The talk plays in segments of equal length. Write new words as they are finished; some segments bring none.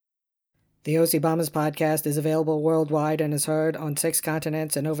The OC Bombers podcast is available worldwide and is heard on 6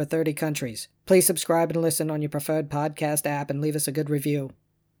 continents and over 30 countries. Please subscribe and listen on your preferred podcast app and leave us a good review.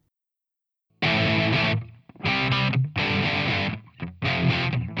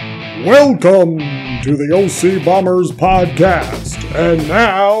 Welcome to the OC Bombers podcast. And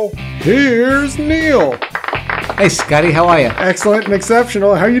now, here's Neil. Hey, Scotty, how are you? Excellent and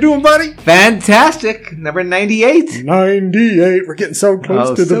exceptional. How you doing, buddy? Fantastic. Number 98. 98. We're getting so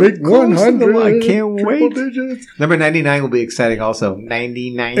close to the big 100. I can't wait. Digits. Number 99 will be exciting also.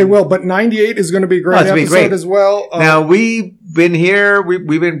 99. It will, but 98 is going to be a great episode as well. Now, we've been here.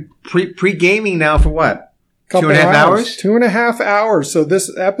 We've been pre-gaming now for what? 2.5 hours? 2.5 hours. So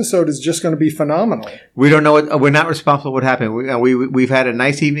this episode is just going to be phenomenal. We don't know we're not responsible for what happened. We've had a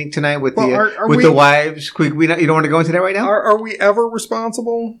nice evening tonight with the wives. You don't want to go into that right now? Are we ever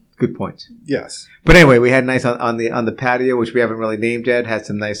responsible? Good point. Yes. But anyway, we had nice on the patio, which we haven't really named yet. Had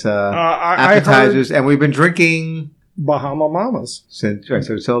some nice appetizers, and we've been drinking Bahama Mamas. So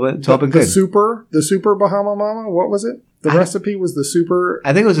it's all been good. The super Bahama Mama. What was it? The recipe was the super...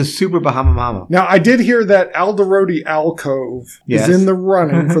 I think it was a super Bahama Mama. Now, I did hear that Alderodi Alcove is in the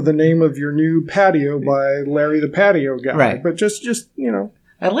running for the name of your new patio by Larry the Patio Guy. Right. But just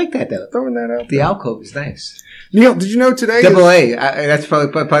I like that, though. Throwing that out The there. alcove is nice. Neil, did you know today Double A. That's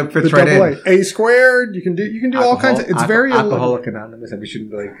probably fits right in. A squared. You can do all kinds of... It's very... Alcoholic Anonymous. We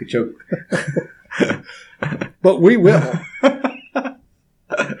shouldn't joke. But we will.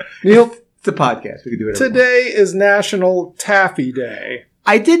 Neil... It's a podcast. We can do it. Today is National Taffy Day.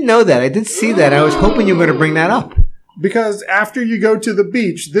 I did know that. I did see that. I was hoping you were going to bring that up. Because after you go to the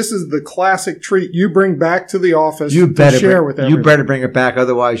beach, this is the classic treat you bring back to the office to share with everyone. You better bring it back,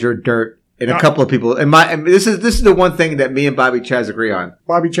 otherwise you're dirt. And a couple of people. And this is the one thing that me and Bobby Chaz agree on.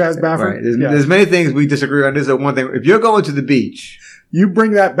 Bobby Chaz Baffert. Right. There's many things we disagree on. This is the one thing. If you're going to the beach, you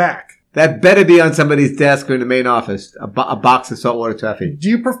bring that back. That better be on somebody's desk or in the main office, a box of saltwater taffy. Do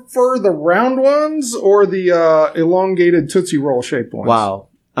you prefer the round ones or the elongated Tootsie Roll shaped ones? Wow.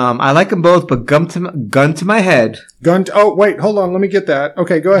 I like them both, but gun to my head. Oh, wait, hold on. Let me get that.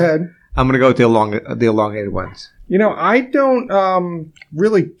 Okay, go ahead. I'm going to go with the elongated ones. You know, I don't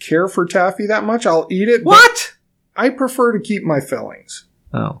really care for taffy that much. I'll eat it. What? I prefer to keep my fillings.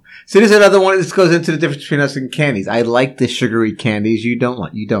 Oh. So there's another one. This goes into the difference between us and candies. I like the sugary candies. You don't.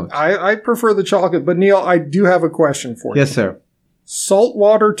 I prefer the chocolate. But, Neil, I do have a question for you. Yes, sir.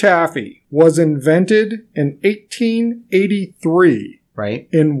 Saltwater taffy was invented in 1883. Right.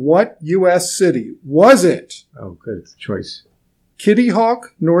 In what U.S. city? Was it? Oh, good choice. Kitty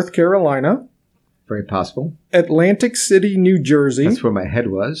Hawk, North Carolina. Very possible. Atlantic City, New Jersey. That's where my head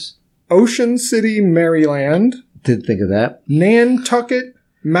was. Ocean City, Maryland. Didn't think of that. Nantucket,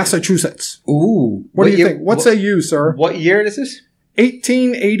 Massachusetts. Ooh. What do you think? What say you, sir? What year is this?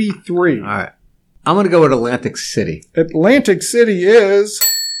 1883. All right. I'm going to go with Atlantic City. Atlantic City is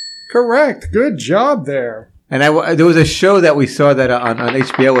correct. Good job there. And there was a show that we saw that on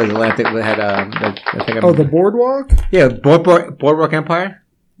HBO with Atlantic that had the Boardwalk? Yeah, Boardwalk Empire.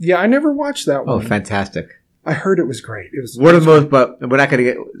 Yeah, I never watched that one. Oh, fantastic! I heard it was great. It was one of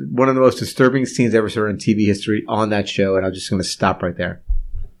the most disturbing scenes ever saw in TV history on that show, and I'm just going to stop right there.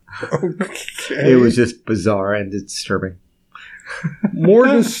 Okay. It was just bizarre and disturbing. More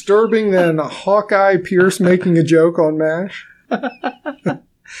disturbing than Hawkeye Pierce making a joke on MASH.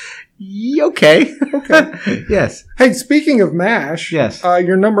 Okay. Yes. Hey, speaking of MASH, yes.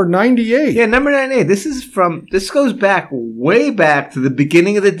 You're number 98. Yeah, number 98. This goes back way back to the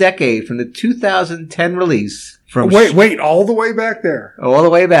beginning of the decade, from the 2010 release. Wait, all the way back there. All the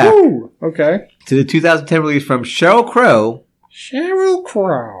way back. Ooh, okay. To the 2010 release from Sheryl Crow.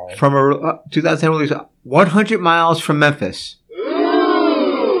 From a 2010 release, 100 Miles from Memphis.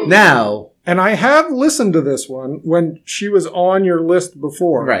 Now... And I have listened to this one when she was on your list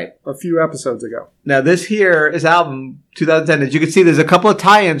before. Right. A few episodes ago. Now, this album, 2010, as you can see, there's a couple of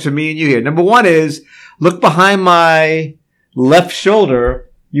tie-ins for me and you here. Number one is, look behind my left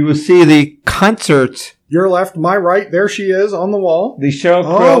shoulder. You will see the concert. Your left, my right. There she is on the wall. The Sheryl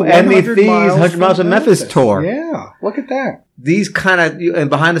Crow and the Thieves 100 Miles of Memphis tour. Yeah. Look at that. These kind of,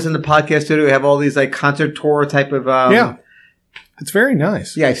 and behind us in the podcast studio, we have all these like concert tour type of. Yeah. It's very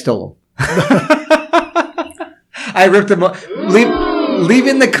nice. Yeah, I stole them. I ripped them up.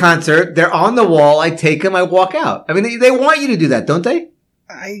 Leaving the concert, they're on the wall. I take them, I walk out. I mean, they want you to do that, don't they?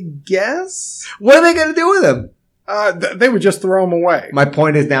 I guess. What are they going to do with them? They would just throw them away. My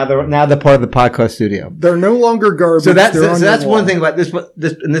point is now they're part of the podcast studio. They're no longer garbage. So that's one thing about this.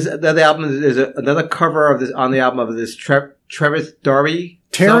 The other album is another cover of this on the album of this Travis Darby.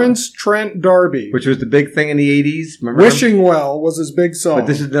 Terrence Trent D'Arby. Which was the big thing in the 80s. Remember Wishing Well was his big song. But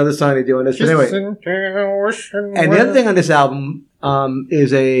this is another song they do on this. But anyway. And the other thing on this album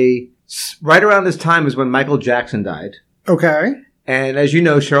is right around this time is when Michael Jackson died. Okay. And as you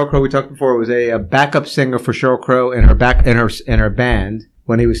know, Sheryl Crow, we talked before, was a backup singer for Sheryl Crow in her band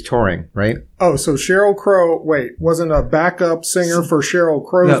when he was touring, right? Oh, so Sheryl Crow, wasn't a backup singer for Sheryl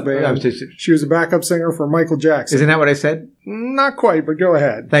Crow's band. She was a backup singer for Michael Jackson. Isn't that what I said? Not quite, but go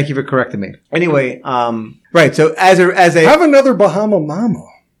ahead. Thank you for correcting me. Anyway, right. So as a have another Bahama Mama.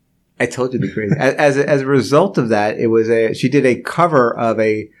 I told you to be crazy. as a result of that, she did a cover of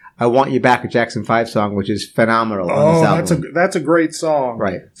a I Want You Back, a Jackson 5 song, which is phenomenal on this album. That's a great song.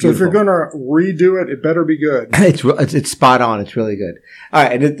 Right. So if you're going to redo it, it better be good. It's spot on. It's really good. All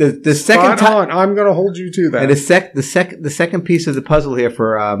right. And the second time, I'm going to hold you to that. And the second piece of the puzzle here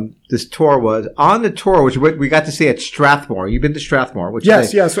for this tour was on the tour, which we got to see at Strathmore. You've been to Strathmore, which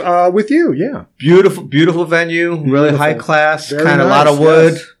yes, with you, yeah. Beautiful venue, really high class, kind of a lot of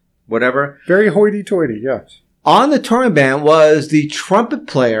wood, whatever. Very hoity-toity, yes. On the touring band was the trumpet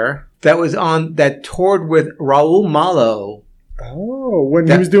player that toured with Raul Malo. Oh, when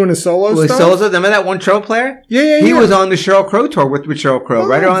he was doing his solo stuff? Remember that one trumpet player? Yeah. He was on the Sheryl Crow tour with Sheryl Crow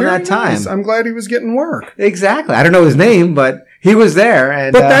right around that time. Nice. I'm glad he was getting work. Exactly. I don't know his name, but he was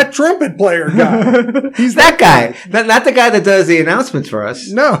there. But that trumpet player guy. He's that guy. Not the guy that does the announcements for us.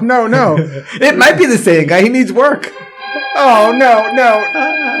 No. It might be the same guy. He needs work. Oh, no,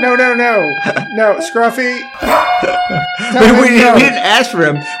 Scruffy. We didn't ask for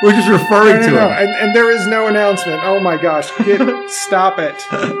him. We're just referring to him. And there is no announcement. Oh, my gosh. Stop it.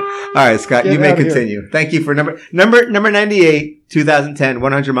 All right, Scott, you may continue. Thank you for number 98, 2010,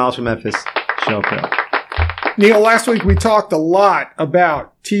 100 Miles from Memphis, Sheryl Crow. Neil, last week we talked a lot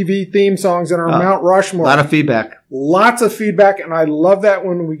about TV theme songs in our Mount Rushmore. A lot of feedback. Lots of feedback, and I love that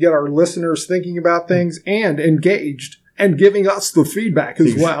when we get our listeners thinking about things and engaged and giving us the feedback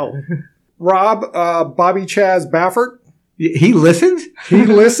as well. Rob, Bobby Chaz Baffert. He listened? He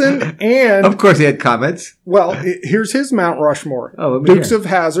listened, and... Of course he had comments. Well, here's his Mount Rushmore. Dukes of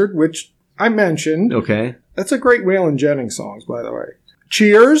Hazzard, which I mentioned. Okay. That's a great Waylon Jennings song, by the way.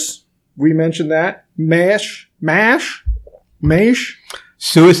 Cheers. We mentioned that. Mash.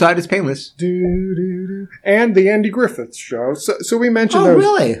 Suicide is Painless. And the Andy Griffith Show. So we mentioned those.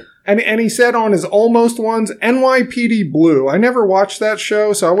 Oh, really? And he said on his almost ones, NYPD Blue. I never watched that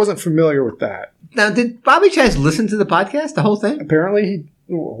show, so I wasn't familiar with that. Now, did Bobby Chaz listen to the podcast, the whole thing? Apparently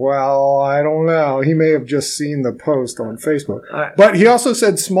I don't know. He may have just seen the post on Facebook. But he also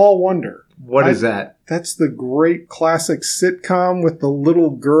said Small Wonder. What is that? That's the great classic sitcom with the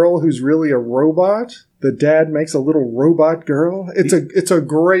little girl who's really a robot. The dad makes a little robot girl. It's a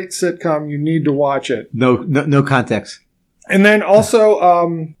great sitcom. You need to watch it. No context. And then also,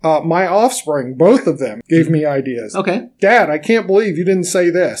 My Offspring, both of them gave me ideas. Okay. Dad, I can't believe you didn't say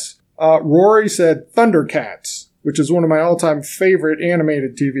this. Rory said Thundercats, which is one of my all-time favorite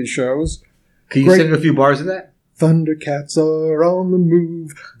animated TV shows. Can you sing a few bars of that? Thundercats are on the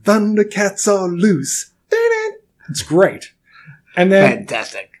move. Thundercats are loose. It's great. And then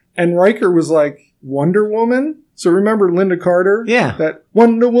fantastic. And Riker was like Wonder Woman. So remember Linda Carter? Yeah. That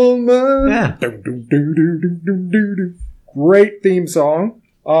Wonder Woman. Yeah. Great theme song.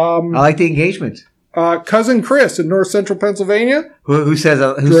 I like the engagement. Cousin Chris in North Central Pennsylvania. Who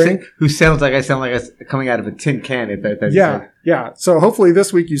sounds like I sound like coming out of a tin can. Yeah. So hopefully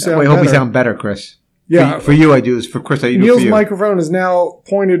this week you sound better. I hope you sound better, Chris. Yeah. For you, I do. For Chris, I do. Neil's microphone is now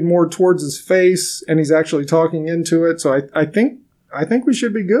pointed more towards his face, and he's actually talking into it. So I think we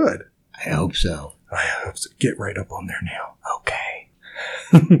should be good. I hope so. Get right up on there, Neil. Okay.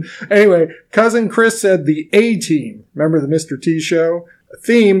 Anyway, Cousin Chris said the A-Team. Remember the Mr. T show? A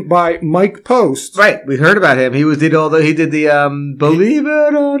theme by Mike Post. Right. We heard about him. He did the Believe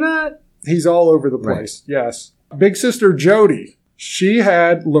It or Not. He's all over the place. Right. Yes. Big Sister Jody. She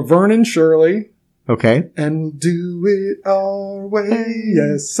had Laverne and Shirley. Okay. And we'll do it our way,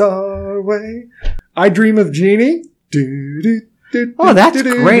 yes, our way. I Dream of Jeannie. Oh, that's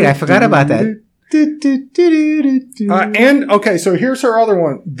great. I forgot about that. And, okay, so here's her other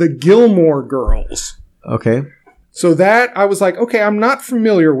one. The Gilmore Girls. Okay. So that, I was like, okay, I'm not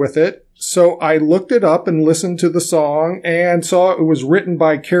familiar with it. So I looked it up and listened to the song and saw it was written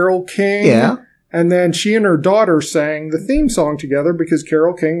by Carole King. Yeah. And then she and her daughter sang the theme song together because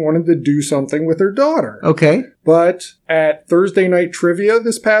Carole King wanted to do something with her daughter. Okay. But at Thursday Night Trivia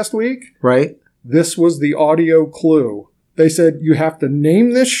this past week, right, this was the audio clue. They said you have to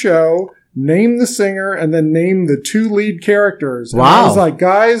name this show, name the singer, and then name the two lead characters. Wow. And I was like,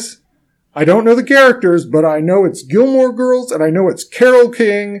 guys, I don't know the characters, but I know it's Gilmore Girls and I know it's Carole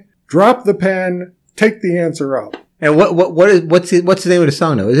King. Drop the pen. Take the answer up. And what's the name of the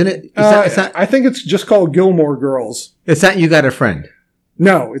song though? Isn't it? It's not, I think it's just called Gilmore Girls. it's not You Got a Friend.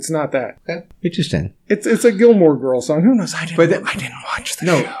 No, it's not that. Okay. Interesting. It's a Gilmore Girls song. Who knows? I didn't watch the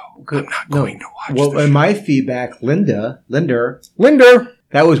show. Good. I'm not going to watch Well, the in show. my feedback, Linder, Linder.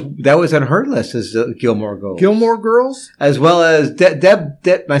 that was on her list as Gilmore Girls. Gilmore Girls? As well as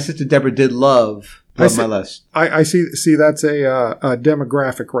my sister Deborah did love my list. I see that's a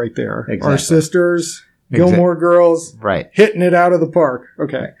demographic right there. Exactly. Our sisters, Gilmore Girls, Right. hitting it out of the park.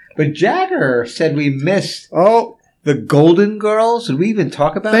 Okay. But Jagger said we missed Oh, the Golden Girls. Did we even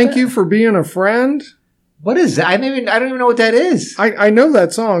talk about thank that? you for being a friend. What is that? I don't even know what that is. I know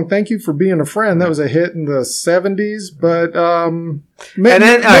that song. Thank you for being a friend. That was a hit in the 70s, but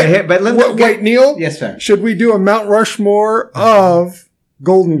wait, Neil. Yes, sir. Should we do a Mount Rushmore of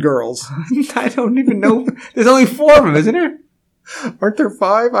Golden Girls? I don't even know. There's only 4 of them, isn't there? Aren't there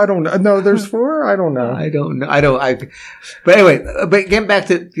 5? I don't know. No, there's 4? I don't know. I don't know. But anyway, but getting back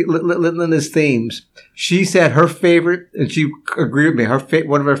to Linda's themes, she said her favorite, and she agreed with me.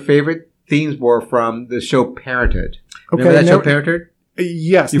 One of her favorite themes were from the show Parenthood. Remember that show Parenthood?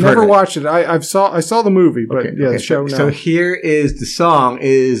 Yes, You've never heard it. watched it. I saw the movie, but the show. So here is the song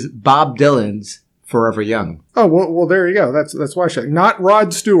is Bob Dylan's "Forever Young." Oh well, there you go. That's why not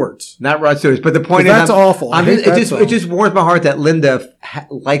Rod Stewart's. Not Rod Stewart's, but the point is that's awful. It just warms my heart that Linda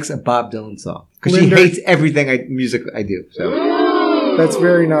likes a Bob Dylan song because she hates everything music I do. So that's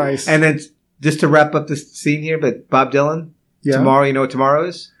very nice. And then just to wrap up this scene here, but Bob Dylan tomorrow. You know what tomorrow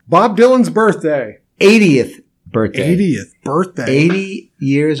is? Bob Dylan's birthday. 80th birthday. 80th birthday. 80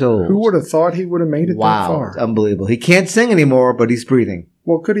 years old. Who would have thought he would have made it that far? It's unbelievable. He can't sing anymore, but he's breathing.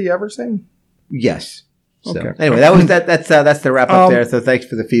 Well, could he ever sing? Yes. So, okay. Anyway, that's the wrap up there. So thanks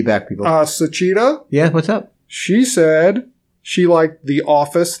for the feedback, people. Sachita. Yeah, what's up? She said she liked the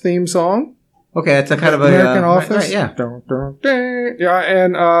Office theme song. Okay, that's a kind of American Office. Right, yeah. Dun, dun, dun. Yeah,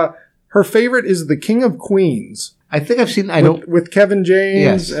 and her favorite is The King of Queens. I think I've seen. With Kevin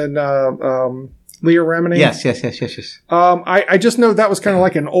James Yes. and Leah Remini. Yes. I just know that was kind of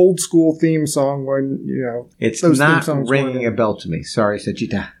like an old school theme song when It's those not theme songs ringing a bell to me. Sorry,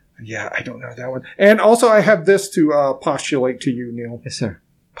 Sachita. Yeah, I don't know that one. And also, I have this to postulate to you, Neil. Yes, sir.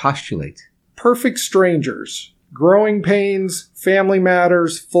 Postulate. Perfect Strangers, Growing Pains, Family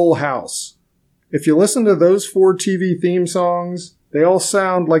Matters, Full House. If you listen to those 4 TV theme songs, they all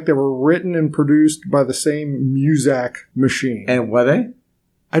sound like they were written and produced by the same Muzak machine. And were they?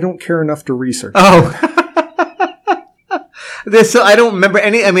 I don't care enough to research. Oh. I don't remember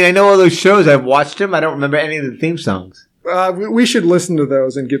any. I mean, I know all those shows. I've watched them. I don't remember any of the theme songs. We should listen to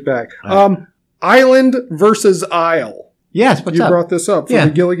those and get back. Island versus Isle. Yes, what's you up? brought this up for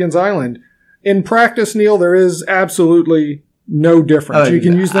the Gilligan's Island. In practice, Neil, there is absolutely no difference. You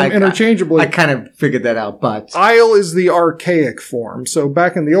can use them interchangeably. I kind of figured that out, but Isle is the archaic form. So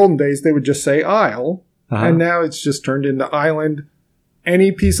back in the olden days, they would just say Isle, and now it's just turned into Island.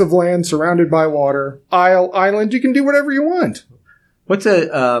 Any piece of land surrounded by water, Isle, Island. You can do whatever you want. What's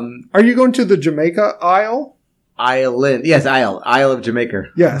a Are you going to the Jamaica Isle? Island? Yes, Isle of Jamaica.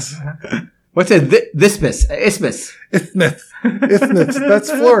 Yes. What's a isthmus? Isthmus.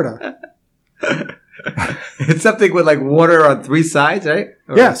 That's Florida. It's something with like water on 3 sides, right?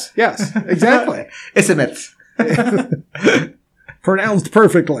 Yes, exactly. Isthmus. Pronounced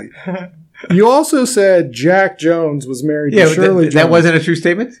perfectly. You also said Jack Jones was married to Shirley Jones. That wasn't a true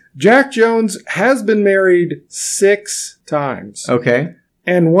statement? Jack Jones has been married 6 times. Okay.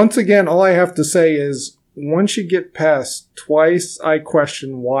 And once again, all I have to say is, once you get past twice, I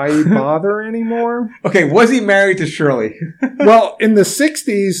question why bother anymore. Okay, was he married to Shirley? Well, in the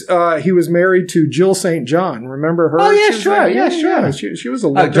 60s, he was married to Jill St. John. Remember her? Oh, yeah, sure. Yeah, sure. She was a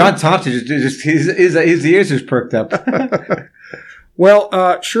looker. John Thompson, his ears just perked up.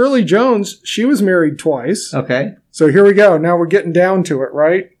 Well, Shirley Jones, she was married twice. Okay. So here we go. Now we're getting down to it,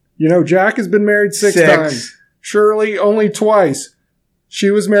 right? You know, Jack has been married 6 times. Shirley only twice. She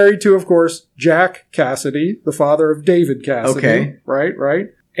was married to, of course, Jack Cassidy, the father of David Cassidy. Okay. Right.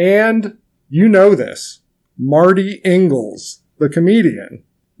 And you know this. Marty Ingalls, the comedian.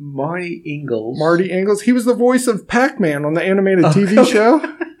 Marty Ingalls. He was the voice of Pac-Man on the animated TV show.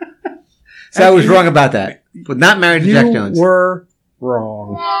 So I was wrong about that. But not married to Jack Jones. You were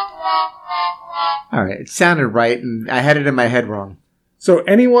wrong. All right. It sounded right, and I had it in my head wrong. So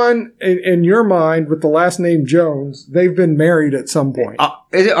anyone in your mind with the last name Jones, they've been married at some point.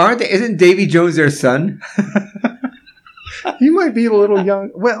 Isn't Davy Jones their son? He might be a little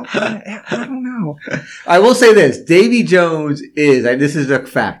young. Well, I don't know. I will say this. Davy Jones is, and this is a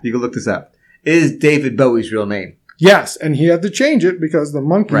fact, you can look this up, is David Bowie's real name. Yes, and he had to change it because the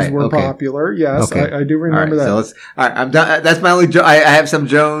Monkees were popular. Yes, Okay. I do remember that. So all right, I'm done. That's my only. I have some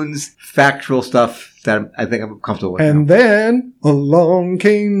Jones factual stuff that I think I'm comfortable with. And then along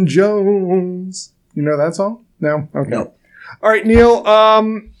came Jones. You know that song? No? Okay. No. All right, Neil.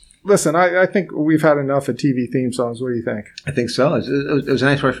 Listen, I think we've had enough of TV theme songs. What do you think? I think so. It was a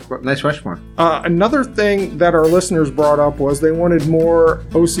nice Rushmore. Another thing that our listeners brought up was they wanted more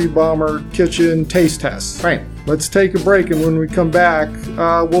OC Bomber Kitchen taste tests. Right. Let's take a break, and when we come back,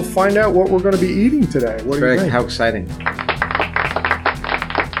 we'll find out what we're going to be eating today. What do you think? How exciting.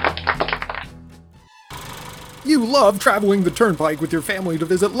 You love traveling the turnpike with your family to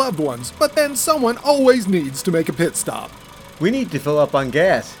visit loved ones, but then someone always needs to make a pit stop. We need to fill up on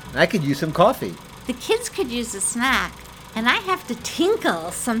gas. I could use some coffee. The kids could use a snack, and I have to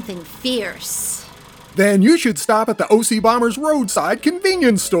tinkle something fierce. Then you should stop at the OC Bombers Roadside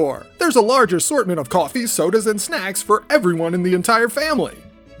Convenience Store. There's a large assortment of coffees, sodas, and snacks for everyone in the entire family.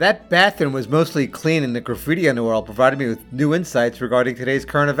 That bathroom was mostly clean, and the graffiti on the wall provided me with new insights regarding today's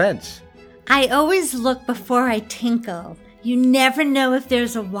current events. I always look before I tinkle. You never know if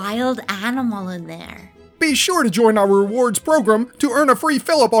there's a wild animal in there. Be sure to join our rewards program to earn a free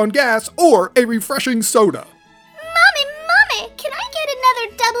fill-up on gas or a refreshing soda. Mommy, can I get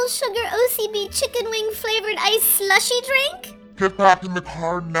another double sugar OCB chicken wing flavored ice slushy drink? Get back in the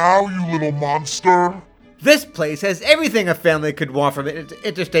car now, you little monster. This place has everything a family could want from an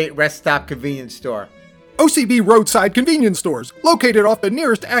interstate rest stop convenience store. OCB Roadside Convenience Stores, located off the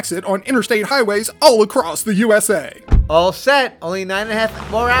nearest exit on interstate highways all across the USA. All set. Only 9.5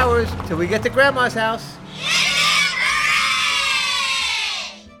 more hours till we get to Grandma's house.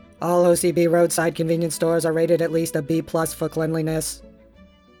 All OCB roadside convenience stores are rated at least a B+ for cleanliness.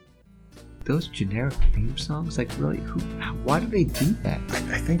 Those generic theme songs, like really, why do they do that?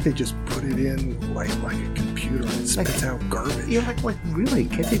 I think they just put it in like a computer and it spits out garbage. You're like really?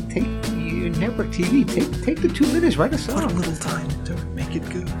 Can they take your network TV? Take the 2 minutes, write a song. Put a little time into it, make it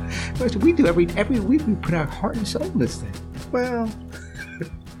good. That's what we do every week. We put our heart and soul in this thing. Well.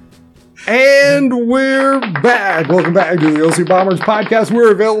 And we're back. Welcome back to the OC Bombers podcast.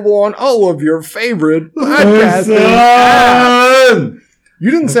 We're available on all of your favorite podcasting apps.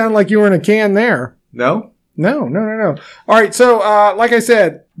 You didn't sound like you were in a can there. No? No. All right, so like I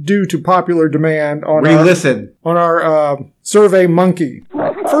said, due to popular demand on our Survey Monkey.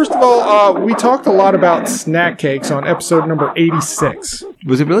 First of all, we talked a lot about snack cakes on episode number 86.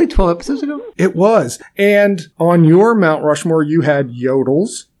 Was it really 12 episodes ago? It was. And on your Mount Rushmore, you had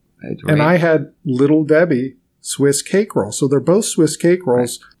Yodels. Right. And I had Little Debbie Swiss cake rolls. So they're both Swiss cake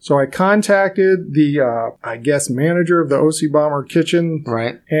rolls. Right. So I contacted the, manager of the OC Bomber Kitchen.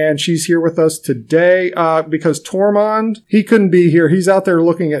 Right. And she's here with us today because Tormund, he couldn't be here. He's out there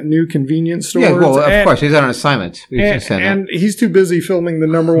looking at new convenience stores. Yeah, well, of course. He's on an assignment. And he's too busy filming the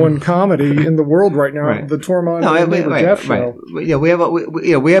 #1 comedy in the world right now, the Tormund and Neighbor Jeff show. Yeah,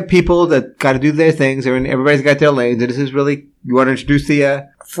 we have people that got to do their things, and everybody's got their lanes. And this is really, you want to introduce the...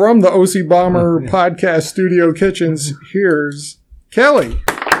 From the OC Bomber podcast studio kitchens, here's Kelly.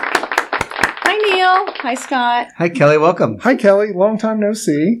 Hi, Neil. Hi, Scott. Hi, Kelly. Welcome. Hi, Kelly. Long time no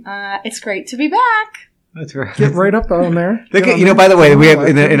see. It's great to be back. That's right. Get right up on there. By the way, we have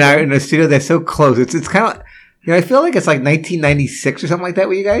in the studio. They're so close. It's kind of. I feel like it's like 1996 or something like that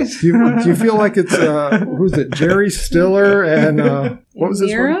with you guys. Do you feel like it's who's it? Jerry Stiller and what was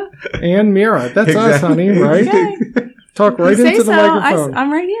this one? And Mira. That's us, honey. Right? Okay. Talk right into the microphone.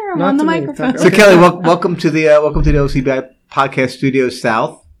 I'm right here. I'm on the microphone. So, Kelly, welcome to the OCB Podcast Studios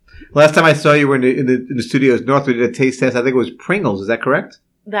South. Last time I saw you were in the studios north. We did a taste test. I think it was Pringles. Is that correct?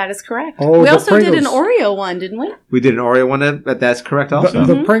 That is correct. Oh, we also did an Oreo one, didn't we? We did an Oreo one. That's correct also.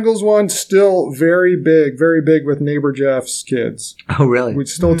 The Pringles one still very big with Neighbor Jeff's kids. Oh, really? We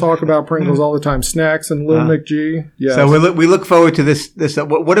still talk about Pringles all the time. Snacks and Little McG. Yes. So we look forward to this.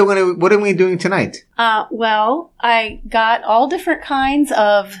 What are we doing tonight? Well, I got all different kinds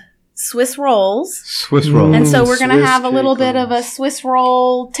of Swiss rolls. Swiss rolls. And so we're going to have a little bit of a Swiss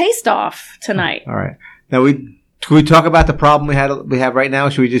roll taste-off tonight. All right. Now, can we talk about the problem we have right now?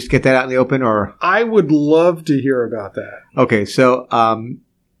 Should we just get that out in the open, or? I would love to hear about that. Okay, so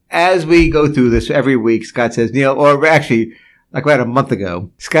as we go through this every week, Scott says, Neil, or actually, like about a month ago,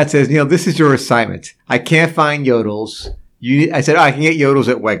 Scott says, Neil, this is your assignment. I can't find Yodels. I said, I can get Yodels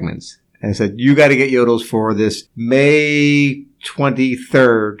at Wegmans. And I said, you got to get Yodels for this May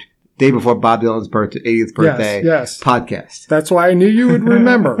 23rd, day before Bob Dylan's 80th birthday yes. podcast. That's why I knew you would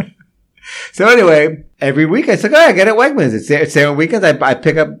remember. So anyway, every week I said, I get it at Wegmans. It's there on weekends. I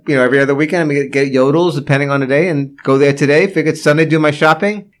pick up, every other weekend. I get Yodels depending on the day and go there today. Figure it's Sunday, do my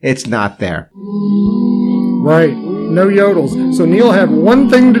shopping. It's not there. Right. No Yodels. So Neil had one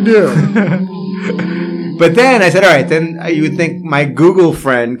thing to do. But then I said, all right, then you would think my Google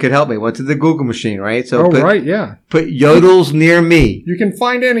friend could help me. Went to the Google machine, right? So right, yeah. Put Yodels near me. You can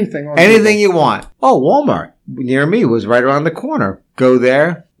find anything on Anything you want. Oh, Walmart near me was right around the corner. Go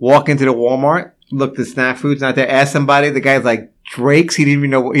there, walk into the Walmart, look, the snack food's not there. Ask somebody. The guy's like, Drake's. He didn't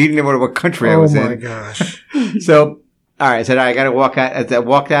know what country I was in. Oh my gosh. So, all right, I said, I got to walk out. I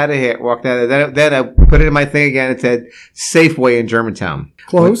walked out of here, Then I put it in my thing again. It said Safeway in Germantown.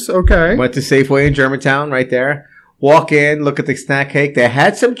 Close, okay. Went to Safeway in Germantown right there. Walk in, look at the snack cake. They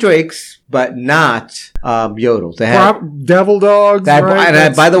had some Drakes, but not Yodels. They had Devil Dogs,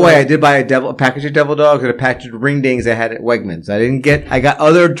 right? By the way, I did buy a package of Devil Dogs and a package of Ring Dings I had at Wegmans. I got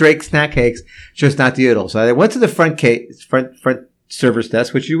other Drake snack cakes, just not the Yodels. So I went to the front service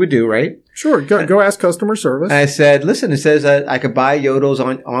desk, which you would do, right? Sure. Go ask customer service. And I said, listen, it says I could buy Yodels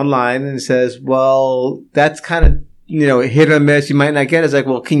online. And it says, well, that's kind of, hit or miss. You might not get it. It's like,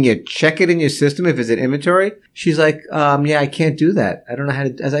 well, can you check it in your system if it's in inventory? She's like, yeah, I can't do that. I don't know how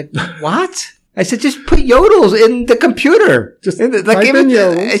to. I was like, what? I said, just put Yodels in the computer. Just type in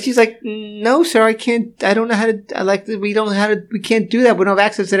Yodels. And she's like, no, sir, I can't. I don't know how to. We can't do that. We don't have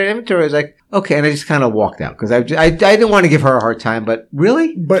access to that inventory. I was like, okay. And I just kind of walked out because I didn't want to give her a hard time, but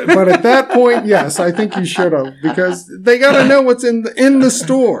really? But at that point, yes, I think you should have because they got to know what's in the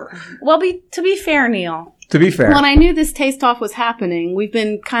store. Well, to be fair, Neil. To be fair. When I knew this Taste Off was happening, we've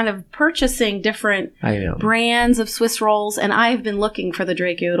been kind of purchasing different brands of Swiss rolls, and I've been looking for the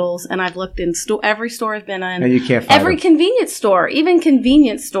Drake Yodels, and I've looked in every store I've been in. And you can't find every them. Convenience store. Even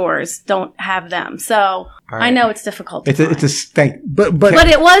convenience stores don't have them. So right. I know it's difficult to find. It's a stank. But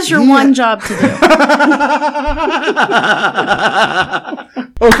it was your one job to do.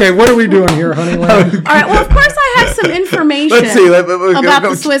 Okay, what are we doing here, honey? All right, well, of course I have some information Let's see. about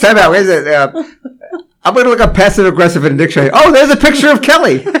the Swiss rolls. rolls. Wait a minute. I'm going to look up passive aggressive in the dictionary. Oh, there's a picture of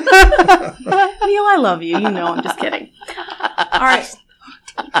Kelly. Neil, I love you. You know I'm just kidding. All right.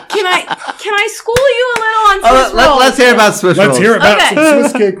 Can I school you a little on Swiss rolls? Let's hear about Swiss rolls. Let's hear about some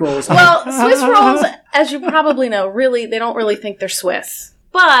Swiss cake rolls. Well, Swiss rolls, as you probably know, they don't really think they're Swiss.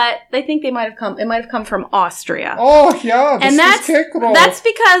 But they think it might have come from Austria. Oh, yeah. And Swiss cake roll. That's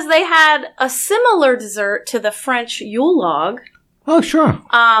because they had a similar dessert to the French Yule log. Oh, sure.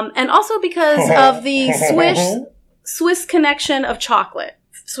 And also because of the Swiss connection of chocolate.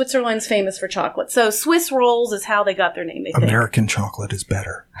 Switzerland's famous for chocolate. So Swiss rolls is how they got their name, they think. American chocolate is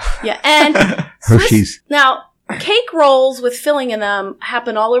better. Yeah. And Hershey's. Now, cake rolls with filling in them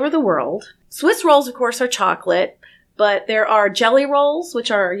happen all over the world. Swiss rolls, of course, are chocolate. But there are jelly rolls, which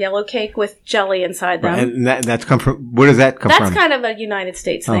are yellow cake with jelly inside them. And that's come from, where does that come from? That's kind of a United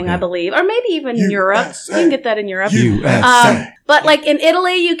States thing, I believe. Or maybe even Europe. You can get that in Europe. But like in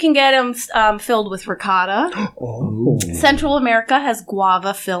Italy, you can get them filled with ricotta. Oh. Central America has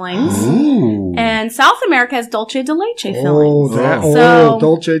guava fillings. Ooh. And South America has dulce de leche fillings.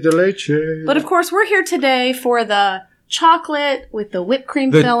 Dulce de leche. But of course, we're here today for the chocolate with the whipped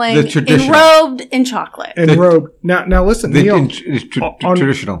cream filling, enrobed in chocolate. Enrobed. Now listen, Neil.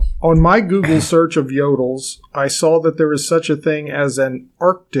 Traditional. On my Google search of Yodels, I saw that there is such a thing as an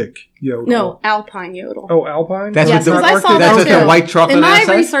Arctic Yodel. No, Alpine Yodel. Oh, Alpine? That's yes, what I saw that with the white chocolate in my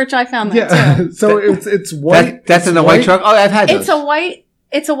outside? research, I found that too. So it's white. That's in the white chocolate? Oh, I've had those.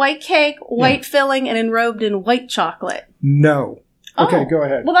 It's a white cake, white filling, and enrobed in white chocolate. No. Okay, go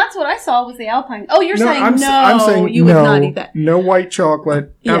ahead. Well, that's what I saw was the Alpine. Oh, you're saying I'm saying you would not eat that. No white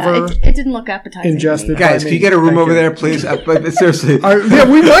chocolate ever. It didn't look appetizing. Ingested. Guys, can you get a room over there, please? Seriously. Yeah,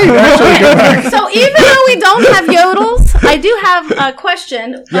 we might actually go back. So even though we don't have Yodels, I do have a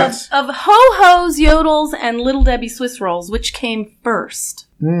question of Ho-Ho's, Yodels, and Little Debbie Swiss rolls. Which came first?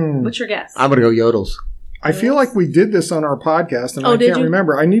 What's your guess? I'm going to go Yodels. I feel like we did this on our podcast, and I can't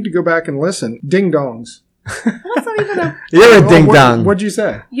remember. I need to go back and listen. Ding dongs. That's not even a... You're a ding dong. What'd you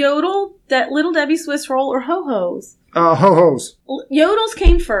say? Yodel, Little Debbie Swiss roll, or Ho-Ho's? Ho-Ho's. Yodels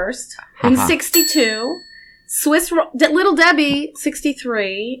came first in 62. Little Debbie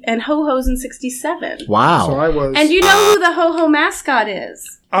 63, and Ho-Ho's in 67. Wow. So I was. And you know who the Ho-Ho mascot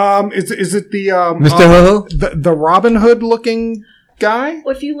is? Is it the Mr. Ho-Ho? The Robin Hood looking guy?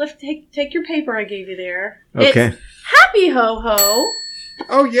 Well, if you take your paper I gave you there. Okay. It's Happy Ho-Ho.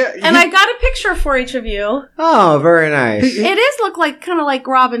 Oh, yeah. And I got a picture for each of you. Oh, very nice. It is look like kind of like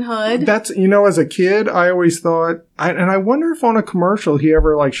Robin Hood. That's, as a kid, I always thought, and I wonder if on a commercial he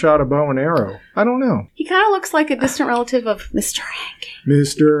ever, shot a bow and arrow. I don't know. He kind of looks like a distant relative of Mr. Hank.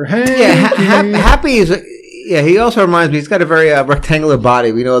 Mr. Hank. Yeah, Happy is... Yeah, he also reminds me, he's got a very rectangular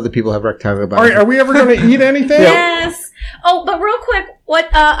body. We know other people have rectangular bodies. All right, are we ever going to eat anything? Yes. Oh, but real quick,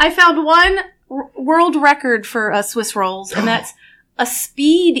 I found one world record for Swiss rolls, and that's a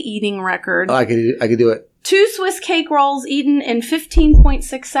speed eating record. Oh, I could do it. 2 Swiss cake rolls eaten in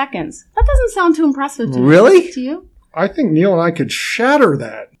 15.6 seconds. That doesn't sound too impressive to me. Really? To you? I think Neil and I could shatter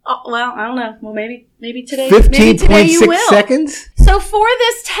that. Oh, well, I don't know. Well, maybe today. Maybe today you 15.6 will. seconds? So for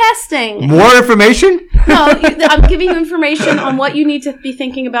this testing, More information? no, I'm giving you information on what you need to be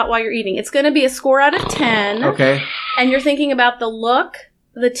thinking about while you're eating. It's going to be a score out of 10. Okay. And you're thinking about the look,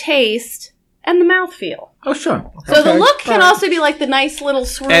 the taste, and the mouthfeel. Oh, sure. So the Okay. look can also be like the nice little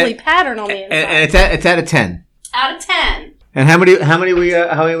swirly pattern on the inside. And it's out of 10. Out of 10. And how many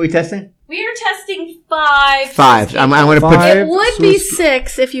we testing? We are testing 5. 5. I'm going to put... Five. It would be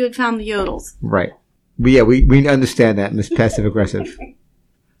 6 if you had found the yodels. Right. But yeah, we understand that, Miss Passive Aggressive.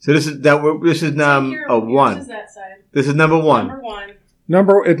 So this is 1. That side. This is number 1.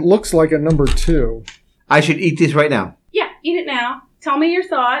 Number 1. It looks like a number 2. I should eat this right now. Yeah, eat it now. Tell me your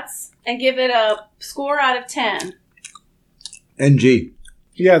thoughts and give it a score out of 10. NG.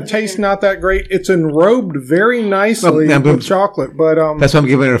 Yeah, it tastes not that great. It's enrobed very nicely with chocolate, but That's why I'm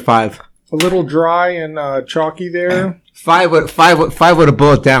giving it a 5. a little dry and chalky there. 5 would have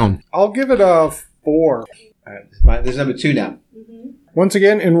brought it down. I'll give it a 4. All right, this is number 2 now. Once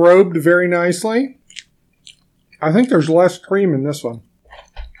again, enrobed very nicely. I think there's less cream in this one.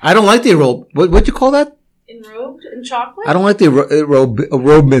 I don't like the roll. What'd you call that? Enrobed in chocolate? I don't like the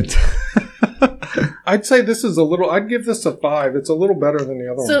enrobement. I'd say this is I'd give this a 5. It's a little better than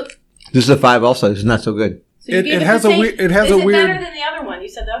the other one. This is a 5 also. This is not so good. So you It- gave it the has a same- we- it has is a it weird- better than the other one? You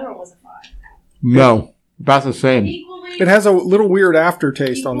said the other one was a 5. No. About the same. Equally, It has a little weird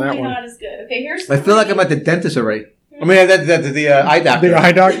aftertaste on that equally one. not as good. Okay, here's I feel like I'm at the dentist already. I mean, that's the eye doctor. The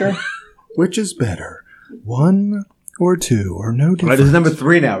eye doctor? Which is better, 1 or 2 or no Right, difference? this is number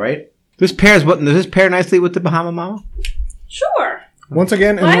 3 now, right? Does this pair nicely with the Bahama Mama? Sure. Once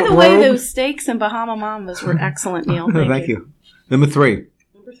again, By the way, enrobed. those steaks and Bahama Mamas were excellent, Neil. Thank you. Number 3.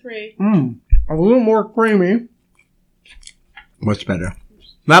 Number 3. A little more creamy. Much better.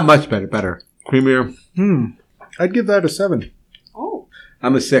 Not much better. Better. Creamier. I'd give that a 7. Oh.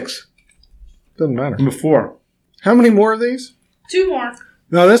 I'm a 6. Doesn't matter. Number 4. How many more of these? 2 more.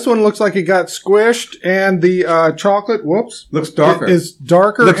 Now, this one looks like it got squished, and the chocolate, Looks darker. is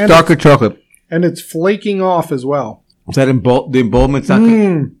darker. Looks and darker chocolate. and it's flaking off as well. Is that the emboldenment's not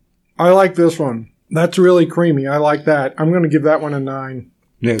good? I like this one. That's really creamy. I like that. I'm going to give that one a 9.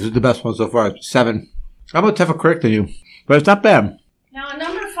 Yeah, this is the best one so far. 7. I'm a tougher critic than you. But it's not bad. Now, at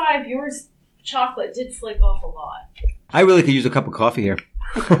number 5, yours chocolate did flake off a lot. I really could use a cup of coffee here.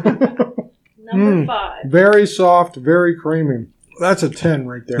 Number 5. Very soft, very creamy. That's a 10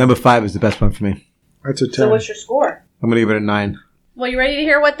 right there. Number 5 is the best one for me. That's a 10. So what's your score? I'm going to give it a 9. Well, you ready to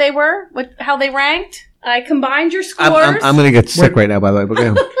hear what they were? How they ranked? I combined your scores. I'm going to get sick right now, by the way. But go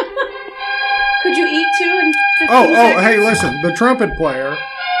ahead. Could you eat 2 in 15 Oh, seconds? hey, listen. The trumpet player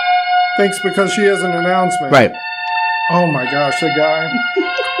thinks because she has an announcement. Right. Oh, my gosh, the guy.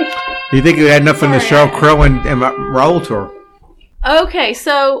 You think you had enough from the Sheryl Crow and Raoul tour? Okay,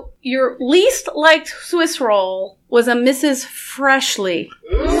 so your least liked Swiss roll was a Mrs. Freshly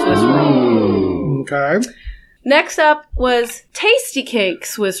Swiss roll. Okay. Next up was Tasty Cake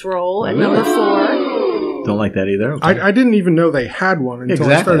Swiss roll at number 4. Don't like that either. Okay. I didn't even know they had one until I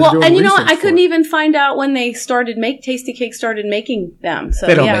Exactly. started Well, doing and you know what? research I for couldn't it. even find out when they started Tasty Cake started making them. So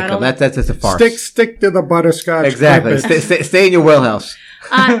They don't yeah, make I them. don't. That's a farce. Stick to the butterscotch. Exactly. crumpets. Stay in your wheelhouse.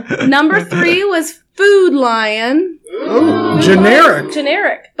 Number 3 was Food Lion. Ooh, generic.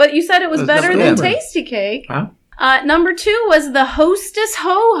 Generic. But you said it was That's better not than bad. Tasty Cake. Huh? Number 2 was the Hostess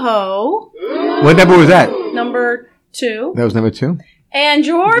Ho Ho. What number was that? Number 2. That was number 2? And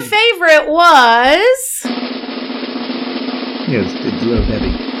your favorite was... Yeah, it's Little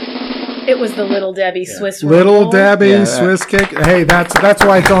Debbie. It was the Little Debbie Swiss roll. Little Debbie Yeah, Swiss cake. Hey, that's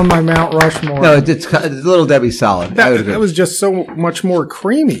why it's on my Mount Rushmore. No, it's Little Debbie solid. I would agree. that was just so much more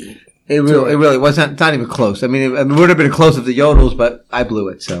creamy. It really wasn't. Not even close. I mean, it would have been close with the Yodels, but I blew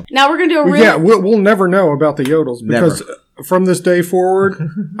it. So Now we're going to do a real... Yeah, we'll never know about the Yodels because from this day forward,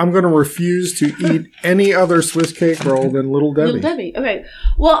 I'm going to refuse to eat any other Swiss cake roll than Little Debbie. Little Debbie. Okay.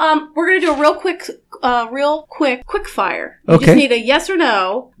 Well, we're going to do a real quick real quick fire. You Okay. just need a yes or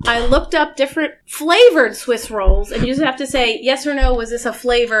no. I looked up different flavored Swiss rolls, and you just have to say yes or no. Was this a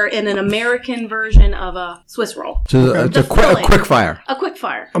flavor in an American version of a Swiss roll? So it's a filling. quick fire. A quick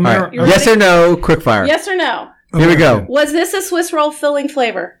fire. All right. You Yes ready? or no, quick fire. Yes or no. Here we go. Was this a Swiss roll filling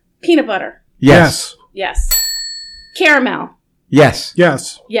flavor? Peanut butter. Yes. Yes. Caramel. Yes.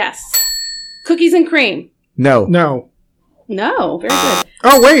 Yes. Yes. Cookies and cream. No. No. No. Very good.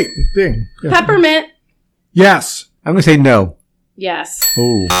 Oh, wait. Ding. Yeah. Peppermint. Yes. I'm going to say no. Yes.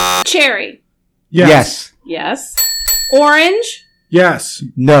 Ooh. Cherry. Yes. Yes. Orange. Yes.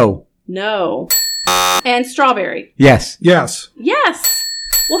 No. No. And strawberry. Yes. Yes. Yes.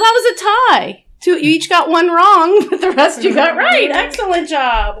 Well, that was a tie. You each got one wrong, but the rest you got right. Excellent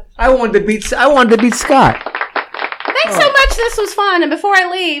job. I wanted to beat Scott. Thanks so much. This was fun. And before I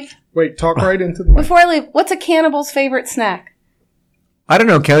leave, Wait, talk right into the mic. what's a cannibal's favorite snack? I don't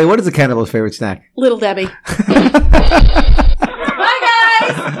know, Kelly. What is a cannibal's favorite snack? Little Debbie. Bye,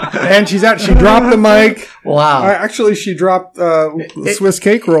 guys. And she's out. She dropped the mic. Wow. Actually, she dropped Swiss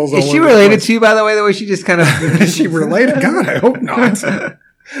cake rolls. Is she related to you, by the way, the way she just kind of... Is she related? God, I hope not.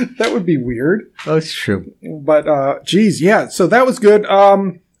 That would be weird. Oh, it's true. But, geez, yeah. So that was good.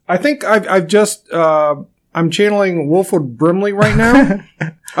 I think I've just, I'm channeling Wilford Brimley right now.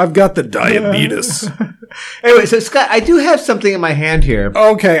 I've got the diabetes. Anyway, so Scott, I do have something in my hand here.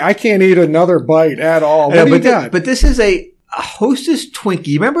 Okay, I can't eat another bite at all. What do you got? But this is a Hostess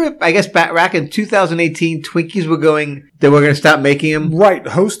Twinkie. Remember, I guess back in 2018, Twinkies were going, they were going to stop making them. Right,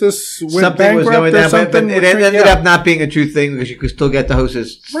 Hostess went Something was bankrupt going or down, but something. it ended up not being a true thing because you could still get the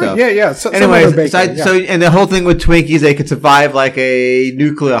Hostess stuff. Right, yeah. So, Anyways, and the whole thing with Twinkies, they could survive like a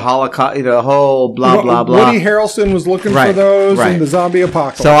nuclear holocaust, a whole blah, blah, blah. Woody Harrelson was looking for those in the zombie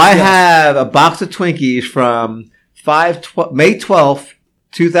apocalypse. So I have a box of Twinkies from May 12th,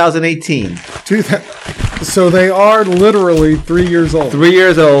 2018. So they are literally 3 years old. 3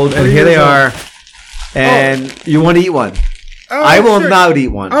 years old, and here they are. And you want to eat one? Oh, I will sure. not eat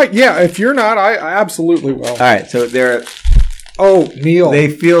one. All right, yeah, if you're not, I absolutely will. All right, so they're... Oh, Neil. They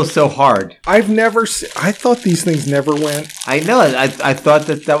feel so hard. I've never I thought these things never went. I know it. I thought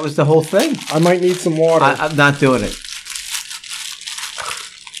that was the whole thing. I might need some water. I'm not doing it.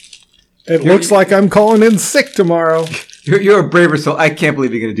 It looks like I'm calling in sick tomorrow. You're a braver soul. I can't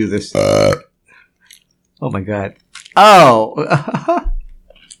believe you're going to do this. Oh, my God. Oh.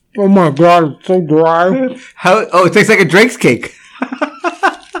 Oh, my God, it's so dry. Oh, it tastes like a Drake's cake.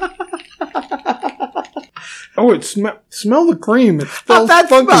 Oh, smell the cream. It I'm smells not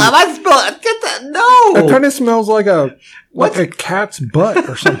funky. smelling. Get that. No. It kind of smells like a cat's butt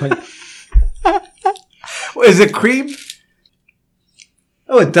or something. Is it cream?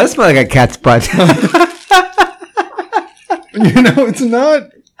 Oh, it does smell like a cat's butt. It's not.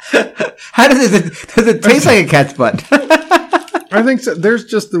 How does it taste like a cat's butt? I think so. There's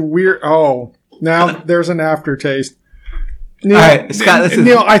just the weird. Oh, now there's an aftertaste. Neil, All right, Scott, listen.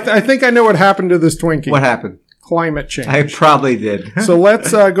 Neil, I think I know what happened to this Twinkie. What happened? Climate change. I probably did. So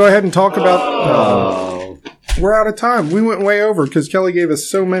let's go ahead and talk about. We're out of time. We went way over because Kelly gave us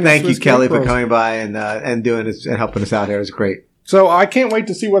so many. Thank you, Swiss Kelly, cake for rolls. coming by and doing this and helping us out here. It was great. So I can't wait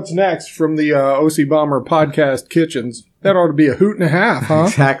to see what's next from the OC Bomber podcast kitchens. That ought to be a hoot and a half, huh?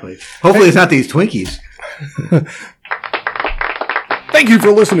 Exactly. Hopefully, it's not these Twinkies. Thank you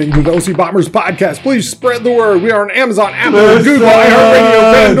for listening to the OC Bombers podcast. Please spread the word. We are on Amazon, Apple, Google,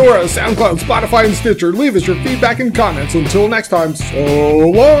 iHeartRadio, Pandora, SoundCloud, Spotify, and Stitcher. Leave us your feedback and comments. Until next time, so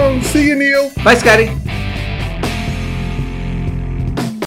long. See you, Neil. Bye, Scotty.